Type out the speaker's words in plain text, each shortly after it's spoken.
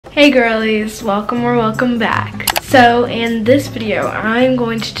Hey girlies, welcome or welcome back. So in this video, I'm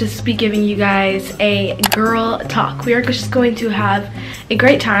going to just be giving you guys a girl talk. We are just going to have a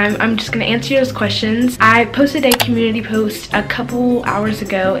great time. I'm just going to answer those questions. I posted a community post a couple hours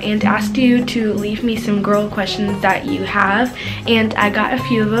ago and asked you to leave me some girl questions that you have, and I got a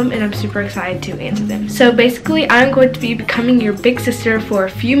few of them and I'm super excited to answer them. So basically, I'm going to be becoming your big sister for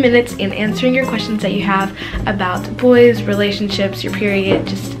a few minutes and answering your questions that you have about boys, relationships, your period,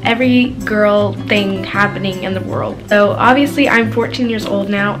 just every girl thing happening in the world. So obviously I'm 14 years old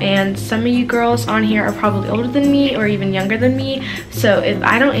now, and some of you girls on here are probably older than me or even younger than me. So if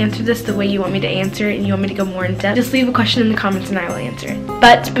I don't answer this the way you want me to answer it and you want me to go more in depth, just leave a question in the comments and I will answer it.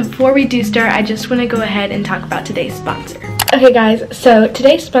 But before we do start, I just want to go ahead and talk about today's sponsor. Okay guys, so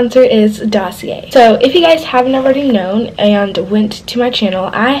today's sponsor is Dossier. So if you guys haven't already known and went to my channel,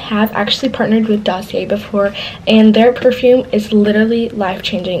 I have actually partnered with Dossier before, and their perfume is literally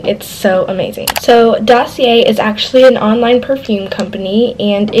life-changing. It's so amazing. So Dossier is actually an online perfume company,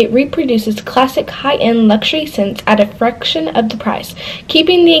 and it reproduces classic high-end luxury scents at a fraction of the price,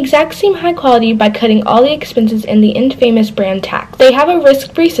 keeping the exact same high quality by cutting all the expenses in the infamous brand tax. They have a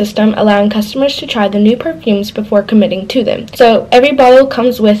risk-free system allowing customers to try the new perfumes before committing to them. So every bottle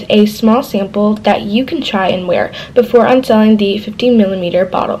comes with a small sample that you can try and wear before unselling the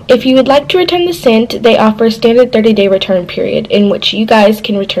 15mm bottle. If you would like to return the scent, they offer a standard 30-day return period in which you guys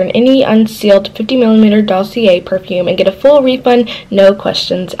can return any unsealed 50mm Dossier perfume and get a full refund, no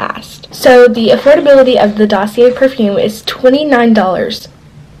questions asked. So the affordability of the Dossier perfume is $29.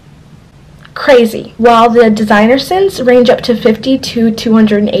 Crazy. While the designer scents range up to $50 to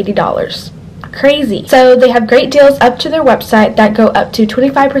 $280. Crazy. So they have great deals up to their website that go up to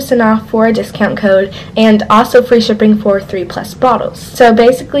 25% off for a discount code, and also free shipping for 3+ bottles. So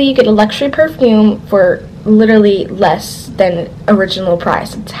basically you get a luxury perfume for literally less than original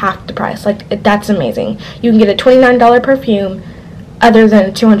price. It's half the price. Like, that's amazing. You can get a $29 perfume other than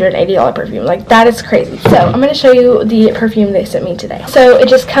a $280 perfume. Like, that is crazy. So I'm going to show you the perfume they sent me today. So it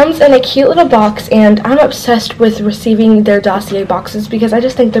just comes in a cute little box, and I'm obsessed with receiving their Dossier boxes because I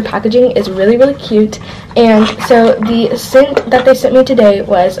just think their packaging is really, really cute. And so the scent that they sent me today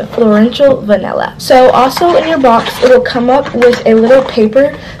was Florential Vanilla. So also in your box, it will come up with a little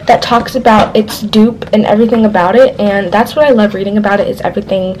paper that talks about its dupe and everything about it, and that's what I love reading about it, is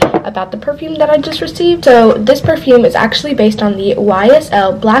everything about the perfume that I just received. So this perfume is actually based on the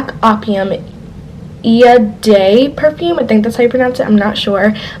YSL Black Opium Day perfume. I think that's how you pronounce it. I'm not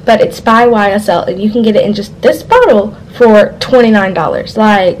sure, but it's by YSL, and you can get it in just this bottle for $29.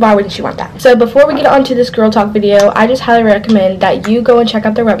 Like, why wouldn't you want that? So before we get on to this girl talk video, I just highly recommend that you go and check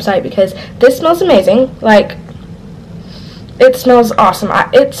out their website because this smells amazing. Like, it smells awesome.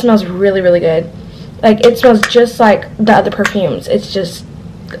 It smells really, really good. Like, it smells just like the other perfumes. It's just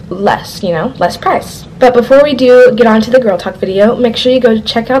less, you know, less price. But before we do get on to the girl talk video, make sure you go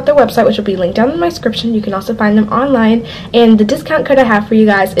check out their website, which will be linked down in my description. You can also find them online, and the discount code I have for you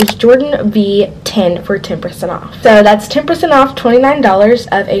guys is JordynV10 for 10% off. So that's 10% off $29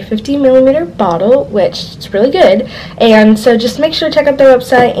 of a 50mm bottle, which is really good. And so just make sure to check out their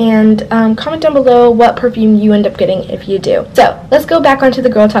website and comment down below what perfume you end up getting if you do. So let's go back onto the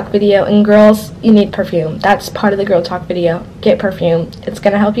girl talk video. And girls, you need perfume. That's part of the girl talk video. Get perfume. It's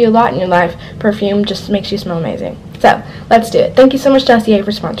gonna help you a lot in your life. Perfume just makes you smell amazing. So let's do it. Thank you so much, Dossier,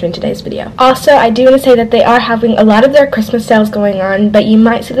 for sponsoring today's video. Also, I do want to say that they are having a lot of their Christmas sales going on, but you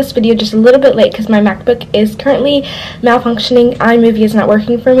might see this video just a little bit late because my MacBook is currently malfunctioning. iMovie is not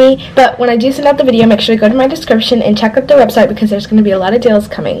working for me, but when I do send out the video, make sure to go to my description and check out their website because there's going to be a lot of deals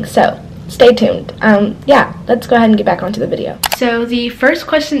coming. So stay tuned. Yeah, let's go ahead and get back onto the video. So the first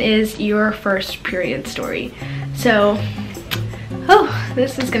question is your first period story. So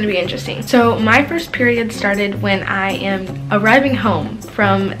this is going to be interesting. So my first period started when I am arriving home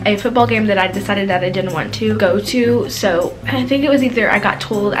from a football game that I decided that I didn't want to go to. So I think it was either I got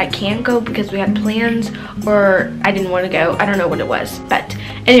told I can't go because we had plans, or I didn't want to go. I don't know what it was. But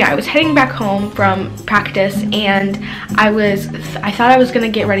anyway, I was heading back home from practice, and I thought I was going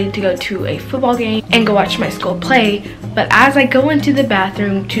to get ready to go to a football game and go watch my school play. But as I go into the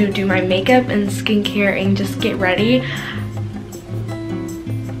bathroom to do my makeup and skincare and just get ready,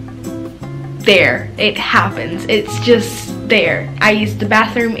 there, it happens. It's just there. I used the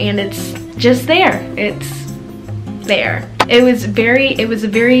bathroom and it's just there. It's there. It was a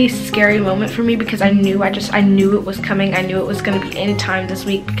very scary moment for me because I knew it was coming. I knew it was going to be any time this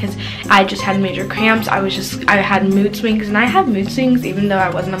week because I just had major cramps. I had mood swings, and I have mood swings even though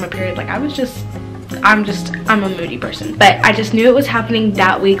I wasn't on my period. Like, I was just I'm a moody person, but I just knew it was happening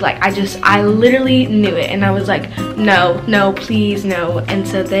that week. Like I literally knew it, and I was like, no, please, no. And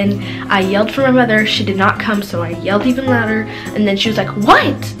so then I yelled for my mother. She did not come, so I yelled even louder, and then she was like,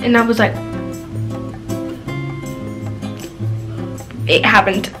 what? And I was like, it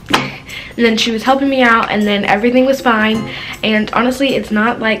happened. And then she was helping me out, and then everything was fine. And honestly, it's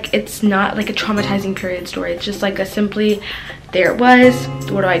not like a traumatizing period story. It's just like a simply, there it was,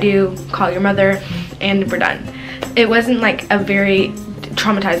 what do I do? Call your mother, and we're done. It wasn't like a very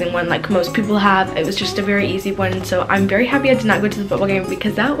traumatizing one like most people have. It was just a very easy one. So I'm very happy I did not go to the football game,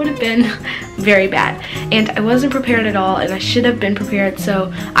 because that would have been very bad, and I wasn't prepared at all, and I should have been prepared.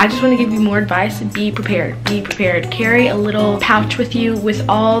 So I just want to give you more advice. Be prepared. Be prepared. Carry a little pouch with you with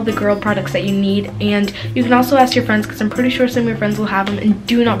all the girl products that you need, and you can also ask your friends, because I'm pretty sure some of your friends will have them. And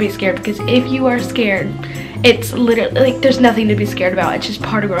do not be scared, because if you are scared, it's literally like there's nothing to be scared about. It's just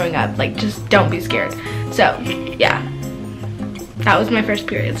part of growing up. Like, just don't be scared. So yeah, that was my first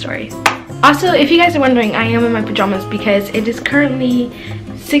period story. Also, if you guys are wondering, I am in my pajamas because it is currently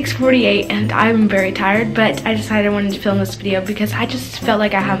 6:48 and I'm very tired, but I decided I wanted to film this video because I just felt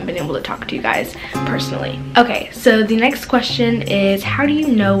like I haven't been able to talk to you guys personally. Okay, so the next question is, how do you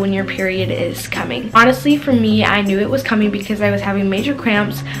know when your period is coming? Honestly, for me, I knew it was coming because I was having major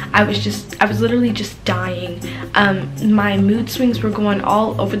cramps. I was literally just dying. My mood swings were going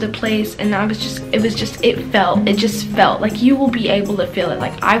all over the place, and it just felt like you will be able to feel it.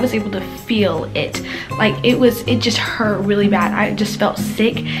 Like, I was able to feel it. Like, it just hurt really bad. I just felt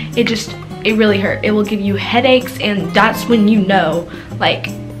sick. It really hurt. It will give you headaches, and that's when you know, like,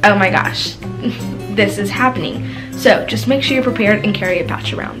 oh my gosh, this is happening. So just make sure you're prepared and carry a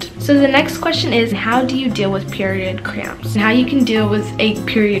pouch around. So the next question is, how do you deal with period cramps? And how you can deal with a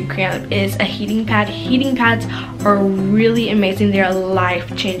period cramp is a heating pad. Heating pads are really amazing. They're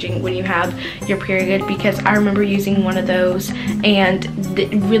life-changing when you have your period, because I remember using one of those and it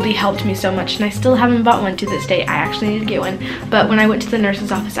really helped me so much, and I still haven't bought one to this day. I actually need to get one, but when I went to the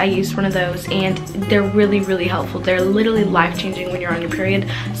nurse's office, I used one of those, and they're really, really helpful. They're literally life-changing when you're on your period.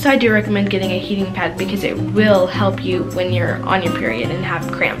 So I do recommend getting a heating pad because it will help you when you're on your period and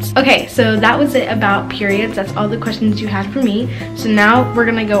have cramps. Okay, so that was it about periods. That's all the questions you had for me. So now we're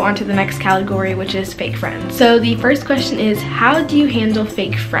gonna go on to the next category, which is fake friends. So the first question is, how do you handle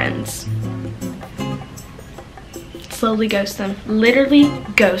fake friends? Slowly ghost them. Literally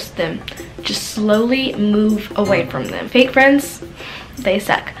ghost them. Just slowly move away from them. Fake friends, they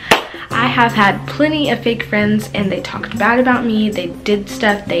suck. I have had plenty of fake friends, and they talked bad about me. They did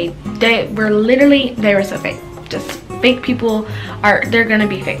stuff. They were so fake. Just fake people they're gonna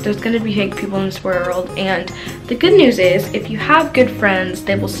be fake. There's gonna be fake people in this world, and the good news is, if you have good friends,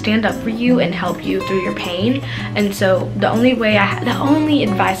 they will stand up for you and help you through your pain. And so the only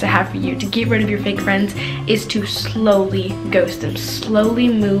advice I have for you to get rid of your fake friends is to slowly ghost them, slowly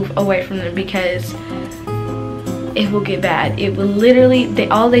move away from them, because it will get bad. It will literally,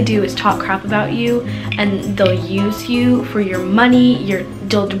 all they do is talk crap about you, and they'll use you for your money,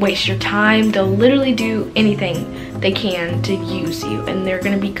 they'll waste your time, they'll literally do anything they can to use you, and they're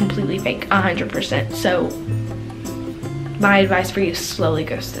gonna be completely fake, 100%. So my advice for you is slowly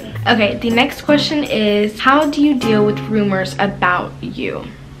ghost them. Okay, the next question is, how do you deal with rumors about you?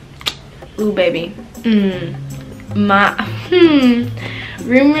 Ooh, baby.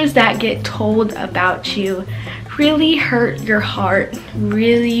 Rumors that get told about you really hurt your heart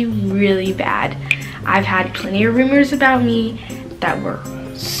really, really bad. I've had plenty of rumors about me that were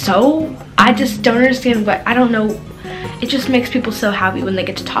I just don't understand I don't know. It just makes people so happy when they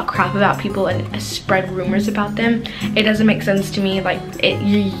get to talk crap about people and spread rumors about them. It doesn't make sense to me. Like,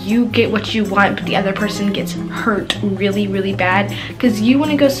 you get what you want, but the other person gets hurt really, really bad because you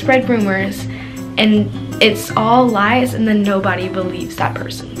want to go spread rumors, and it's all lies, and then nobody believes that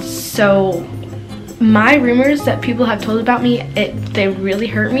person. So my rumors that people have told about me, they really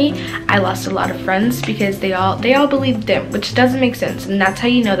hurt me. I lost a lot of friends because they all believed them, which doesn't make sense. And that's how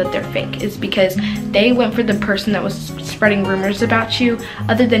you know that they're fake, is because they went for the person that was spreading rumors about you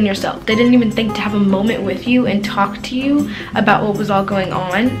other than yourself. They didn't even think to have a moment with you and talk to you about what was all going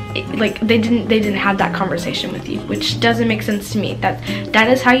on. They didn't have that conversation with you, which doesn't make sense to me. That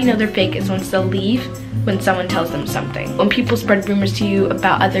is how you know they're fake, is once they'll leave when someone tells them something. When people spread rumors to you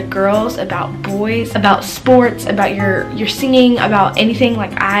about other girls, about boys, about sports, about your singing, about anything,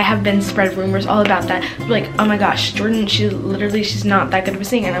 like I have been spread rumors all about that. Like, oh my gosh, Jordan, she's not that good of a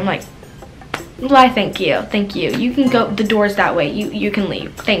singer. And I'm like, Why, thank you. Thank you. You can go, the door's that way. You can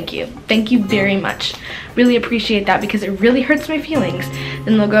leave. Thank you. Thank you very much. Really appreciate that because it really hurts my feelings.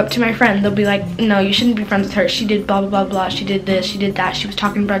 Then they'll go up to my friend. They'll be like, no, you shouldn't be friends with her. She did blah, blah, blah, blah. She did this. She did that. She was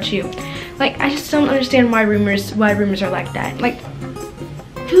talking about you. Like, I just don't understand why rumors are like that. Like,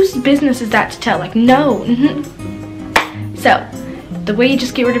 whose business is that to tell? Like, no. So, the way you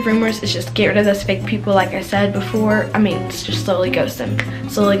just get rid of rumors is just get rid of those fake people, like I said before. I mean, it's just slowly ghost them.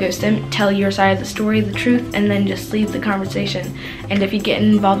 Slowly ghost them, tell your side of the story, the truth, and then just leave the conversation. And if you get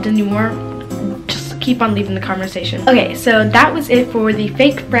involved anymore, just keep on leaving the conversation. Okay, so that was it for the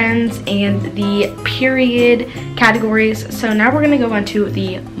fake friends and the period categories. So now we're gonna go on to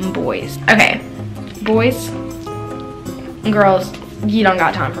the boys. Okay, boys, girls, you don't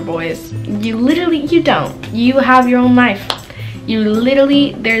got time for boys. You don't. You have your own life. You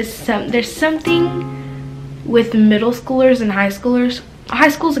literally, there's something with middle schoolers and high schoolers. High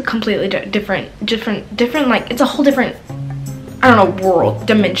school's a completely different, like, it's a whole different, I don't know, world,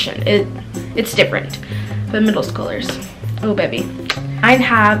 dimension. It's different. But middle schoolers, oh baby. I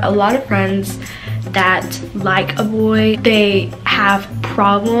have a lot of friends that like a boy. They have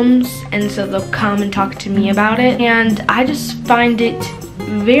problems, and so they'll come and talk to me about it. And I just find it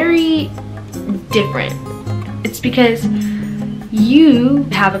very different. It's because you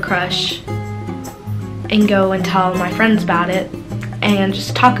have a crush and go and tell my friends about it and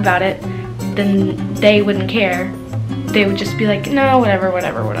just talk about it, then they wouldn't care. They would just be like, no, whatever.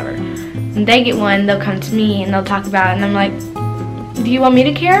 And they get one, they'll come to me and they'll talk about it, and I'm like, do you want me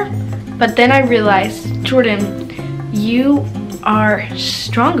to care? But then I realized, Jordan, you are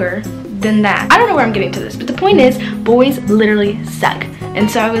stronger than that. I don't know where I'm getting to this, but the point is, boys literally suck. And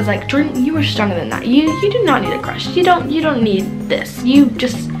so I was like, Jordan, you are stronger than that. You do not need a crush. You don't need this. You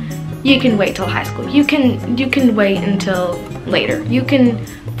can wait till high school. You can wait until later. You can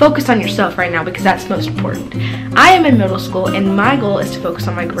focus on yourself right now because that's most important. I am in middle school and my goal is to focus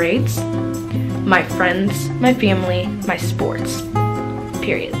on my grades, my friends, my family, my sports.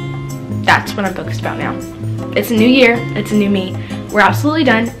 Period. That's what I'm focused about now. It's a new year, it's a new me. We're absolutely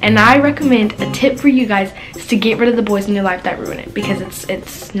done, and I recommend a tip for you guys is to get rid of the boys in your life that ruin it, because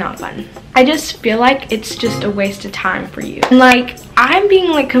it's not fun. I just feel like it's just a waste of time for you. And like, I'm being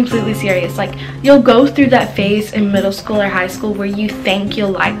like completely serious. Like, you'll go through that phase in middle school or high school where you think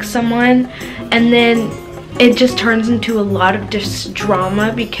you'll like someone, and then it just turns into a lot of just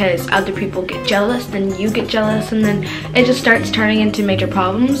drama because other people get jealous, then you get jealous, and then it just starts turning into major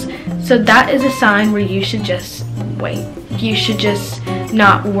problems. So that is a sign where you should just wait. You should just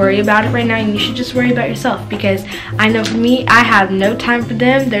not worry about it right now, and you should just worry about yourself, because I know for me, I have no time for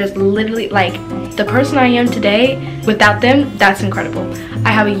them. There's literally, like, the person I am today, without them, that's incredible.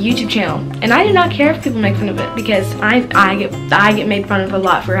 I have a YouTube channel, and I do not care if people make fun of it, because I get made fun of a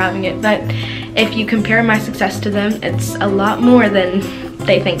lot for having it. But if you compare my success to them, it's a lot more than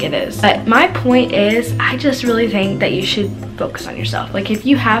they think it is. But my point is, I just really think that you should focus on yourself. Like, if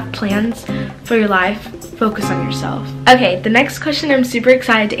you have plans for your life, focus on yourself. Okay, the next question I'm super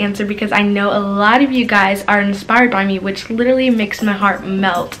excited to answer, because I know a lot of you guys are inspired by me, which literally makes my heart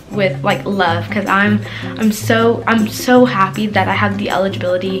melt with like love, because I'm so happy that I have the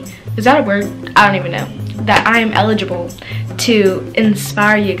eligibility, is that a word? I don't even know, that I am eligible to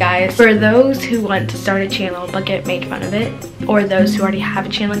inspire you guys. For those who want to start a channel but get made fun of it, or those who already have a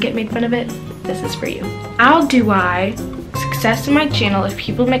channel and get made fun of it, this is for you. How do I success in my channel if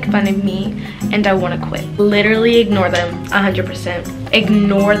people make fun of me and I want to quit? Literally ignore them 100%.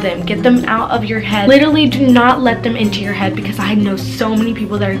 Ignore them. Get them out of your head. Literally do not let them into your head, because I know so many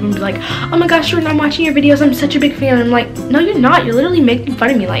people that are going to be like, oh my gosh, Jordan, I'm watching your videos, I'm such a big fan. And I'm like, no, you're not. You're literally making fun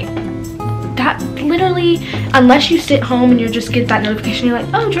of me. Like, that literally, unless you sit home and you just get that notification, you're like,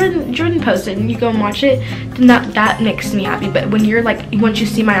 oh, Jordan posted, and you go and watch it, then that makes me happy. But when you're like, once you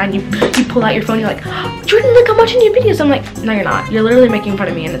see my ad, you pull out your phone, you're like, oh, Jordan, look, I'm watching your videos. I'm like, no, you're not. You're literally making fun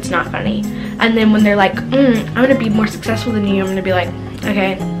of me, and it's not funny. And then when they're like, I'm gonna be more successful than you, I'm gonna be like,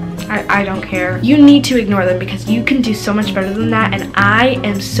 okay, I don't care. You need to ignore them, because you can do so much better than that, and I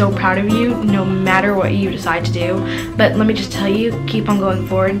am so proud of you no matter what you decide to do. But let me just tell you, keep on going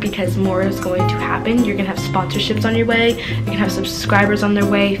forward, because more is going to happen. You're gonna have sponsorships on your way, you're gonna have subscribers on their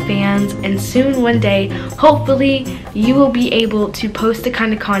way, fans, and soon one day, hopefully, you will be able to post the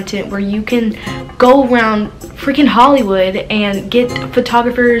kind of content where you can go around freaking Hollywood and get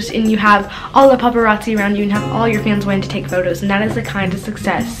photographers, and you have all the paparazzi around you and have all your fans wanting to take photos. And that is the kind of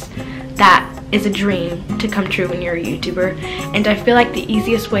success that is a dream to come true when you're a YouTuber, and I feel like the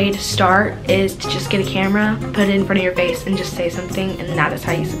easiest way to start is to just get a camera, put it in front of your face, and just say something, and that is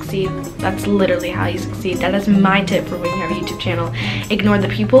how you succeed. That's literally how you succeed. That is my tip for when you have a YouTube channel. Ignore the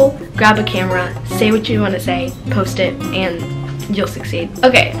people, grab a camera, say what you want to say, post it, and you'll succeed.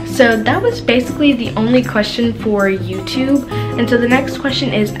 Okay, so that was basically the only question for YouTube, and so the next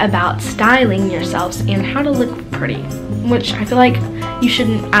question is about styling yourselves and how to look pretty, which I feel like you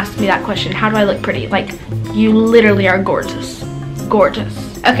shouldn't ask me that question. How do I look pretty? Like, you literally are gorgeous.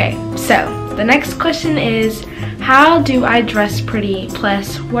 Gorgeous. Okay, so the next question is, how do I dress pretty,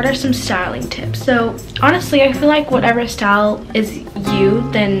 plus what are some styling tips? So honestly, I feel like whatever style is you,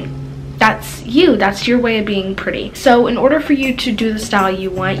 then that's you. That's your way of being pretty. So in order for you to do the style you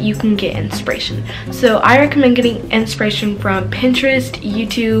want, you can get inspiration. So I recommend getting inspiration from Pinterest,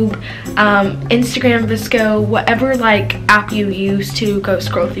 YouTube, Instagram, Vsco, whatever like app you use to go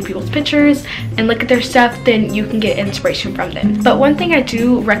scroll through people's pictures and look at their stuff, then you can get inspiration from them. But one thing I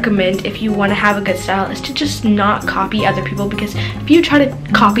do recommend if you want to have a good style is to just not copy other people, because if you try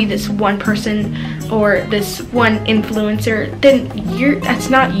to copy this one person or this one influencer, then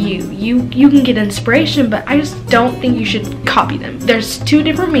that's not you. You can get inspiration, but I just don't think you should copy them. There's two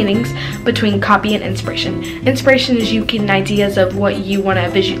different meanings between copy and inspiration. Inspiration is you getting ideas of what you want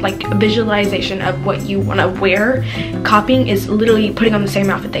to like a visualization of what you want to wear. Copying is literally putting on the same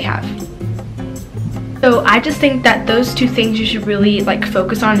outfit they have. So I just think that those two things you should really like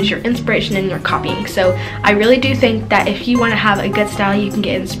focus on is your inspiration and your copying. So I really do think that if you want to have a good style, you can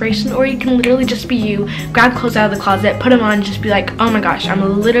get inspiration, or you can literally just be you, grab clothes out of the closet, put them on, and just be like, oh my gosh,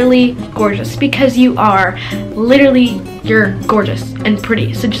 I'm literally gorgeous, because you are. Literally, you're gorgeous and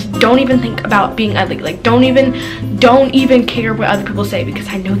pretty. So just don't even think about being ugly. Like, don't even care what other people say, because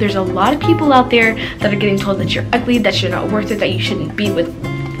I know there's a lot of people out there that are getting told that you're ugly, that you're not worth it, that you shouldn't be with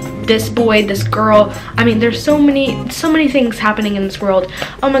this boy, this girl. I mean, there's so many things happening in this world.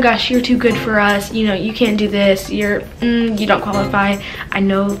 Oh my gosh, you're too good for us, you know, you can't do this, you don't qualify. I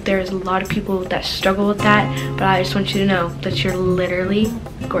know there's a lot of people that struggle with that, but I just want you to know that you're literally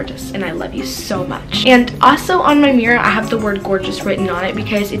gorgeous, and I love you so much. And also on my mirror, I have the word gorgeous written on it,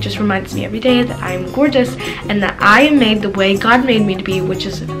 because it just reminds me every day that I'm gorgeous and that I am made the way God made me to be, which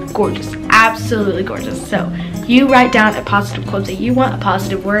is gorgeous, absolutely gorgeous. So you write down a positive quote that you want, a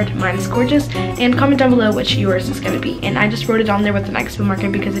positive word, mine is gorgeous, and comment down below which yours is going to be. And I just wrote it on there with an expo marker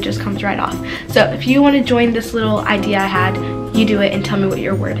because it just comes right off. So if you want to join this little idea I had, you do it and tell me what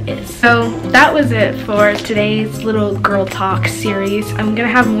your word is. So that was it for today's little girl talk series. I'm going to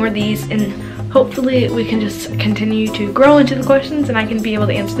have more of these, and hopefully we can just continue to grow into the questions and I can be able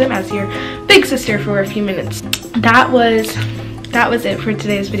to answer them as your big sister for a few minutes. That was it for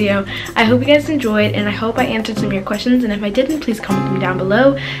today's video. I hope you guys enjoyed, and I hope I answered some of your questions, and if I didn't, please comment them down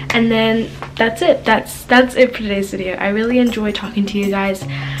below. And then that's it. That's it for today's video. I really enjoy talking to you guys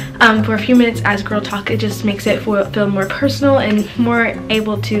for a few minutes as girl talk. It just makes it feel more personal and more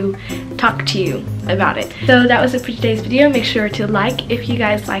able to talk to you about it. So that was it for today's video. Make sure to like if you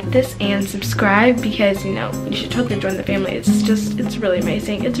guys like this, and subscribe, because you know you should totally join the family. It's really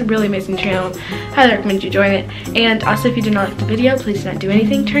amazing. It's a really amazing channel. Highly recommend you join it. And also, if you did not like the video, please do not do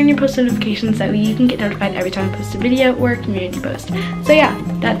anything. Turn your post notifications so you can get notified every time I post a video or a community post. So yeah,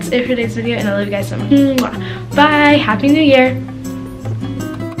 that's it for today's video, and I love you guys so much. Bye. Happy New Year.